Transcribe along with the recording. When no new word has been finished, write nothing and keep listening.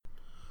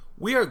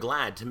We are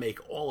glad to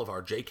make all of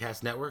our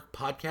JCast Network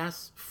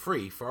podcasts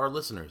free for our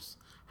listeners.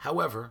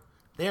 However,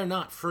 they are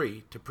not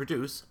free to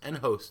produce and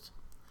host.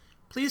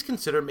 Please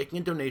consider making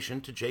a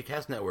donation to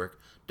JCast Network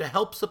to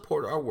help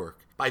support our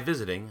work by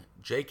visiting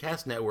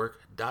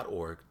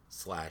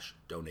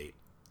jcastnetwork.org/donate.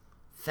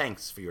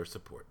 Thanks for your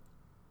support.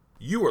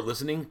 You are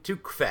listening to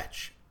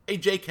Kvetch, a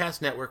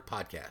JCast Network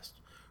podcast.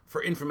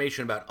 For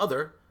information about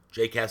other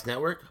JCast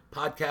Network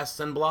podcasts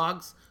and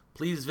blogs,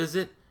 please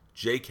visit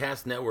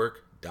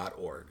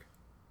jcastnetwork.org.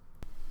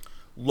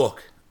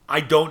 Look, I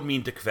don't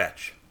mean to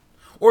kvetch.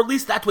 Or at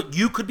least that's what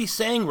you could be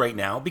saying right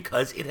now,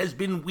 because it has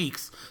been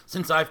weeks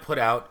since I've put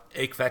out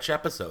a kvetch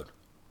episode.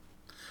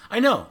 I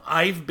know,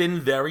 I've been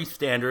very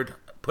standard,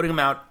 putting them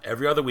out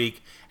every other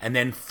week, and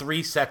then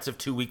 3 sets of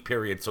 2-week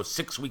periods, so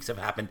 6 weeks have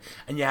happened,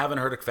 and you haven't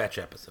heard a kvetch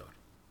episode.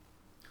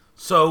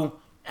 So,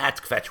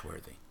 that's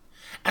kvetch-worthy.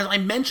 As I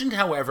mentioned,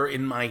 however,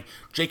 in my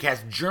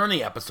JCast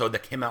Journey episode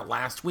that came out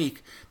last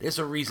week, there's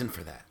a reason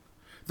for that.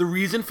 The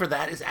reason for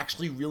that is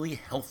actually really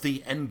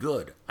healthy and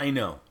good. I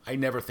know, I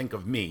never think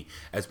of me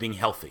as being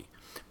healthy.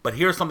 But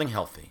here's something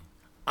healthy.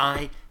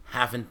 I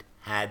haven't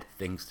had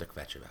things to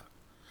kvetch about.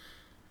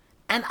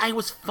 And I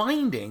was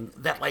finding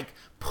that,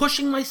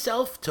 pushing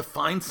myself to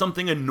find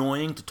something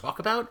annoying to talk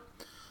about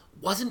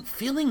wasn't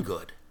feeling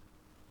good.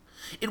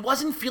 It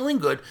wasn't feeling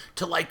good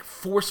to,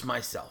 force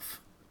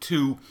myself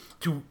to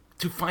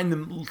find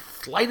the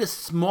slightest,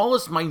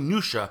 smallest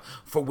minutia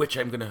for which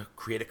I'm going to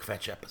create a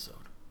kvetch episode.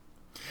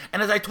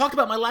 And as I talked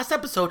about in my last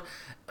episode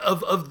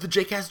of the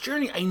JCast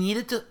Journey, I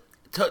needed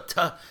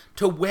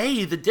to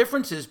weigh the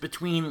differences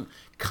between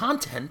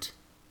content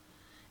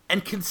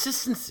and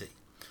consistency.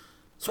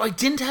 So I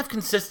didn't have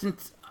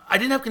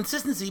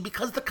consistency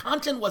because the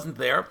content wasn't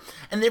there.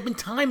 And there have been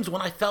times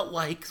when I felt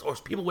or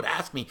people would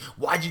ask me,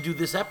 why'd you do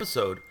this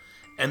episode?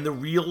 And the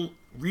real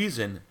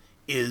reason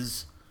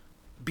is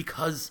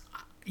because,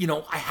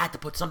 I had to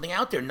put something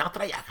out there. Not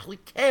that I actually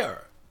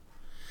care.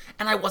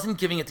 And I wasn't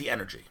giving it the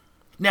energy.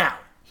 Now,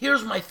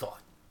 here's my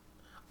thought.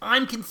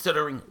 I'm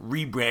considering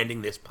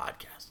rebranding this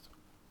podcast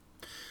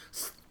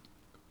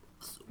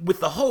with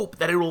the hope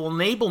that it will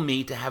enable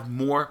me to have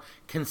more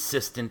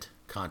consistent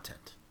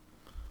content.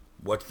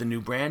 What's the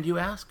new brand, you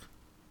ask?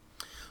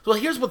 Well,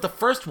 here's what the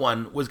first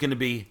one was going to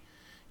be.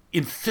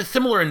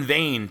 Similar in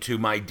vein to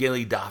my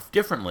Daily Daf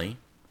Differently,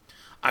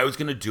 I was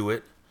going to do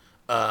it,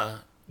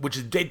 which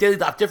is Daily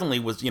Daf Differently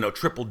was,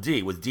 triple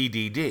D, was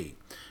DDD.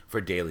 For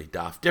Daily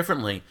Daf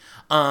Differently.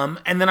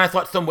 And then I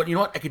thought,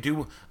 I could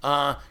do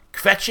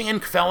kvetching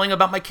and kvelling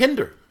about my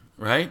kinder,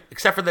 right?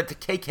 Except for that the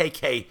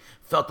KKK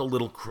felt a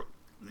little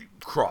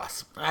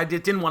cross. I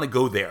didn't want to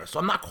go there. So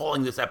I'm not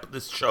calling this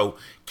show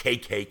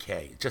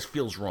KKK. It just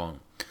feels wrong.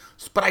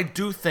 But I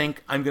do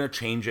think I'm going to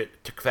change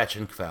it to kvetch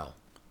and kvel.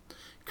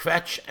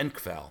 Kvetch and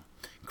kvel.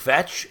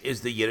 Kvetch is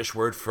the Yiddish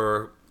word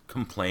for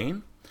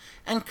complain.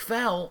 And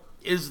kvel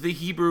is the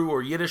Hebrew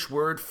or Yiddish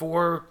word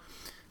for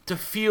to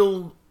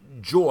feel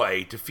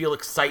joy, to feel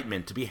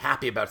excitement, to be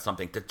happy about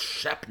something, to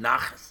shep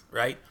nachas,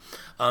 right?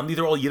 These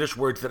are all Yiddish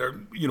words that are,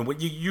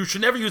 you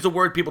should never use a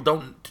word people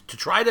don't, to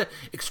try to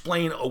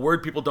explain a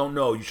word people don't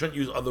know. You shouldn't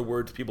use other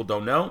words people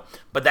don't know,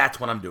 but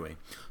that's what I'm doing.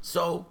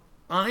 So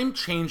I'm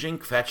changing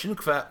kvetch and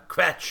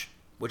kvetch,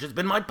 which has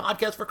been my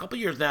podcast for a couple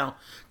years now,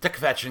 to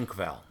kvetch and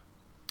kvel.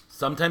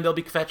 Sometimes there'll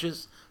be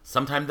kvetches,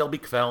 sometimes there'll be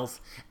kvels,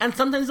 and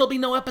sometimes there'll be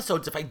no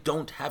episodes if I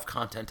don't have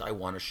content I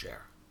want to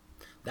share.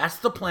 That's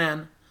the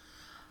plan.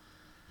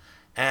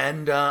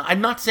 And I'm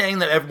not saying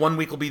that 1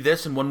 week will be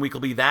this and 1 week will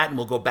be that and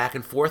we'll go back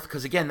and forth,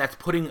 because again, that's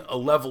putting a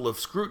level of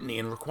scrutiny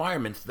and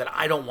requirements that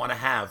I don't want to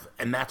have,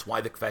 and that's why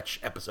the kvetch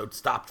episode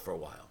stopped for a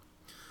while.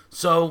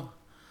 So,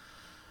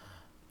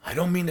 I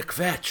don't mean to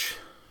kvetch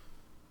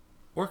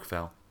or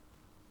kvel.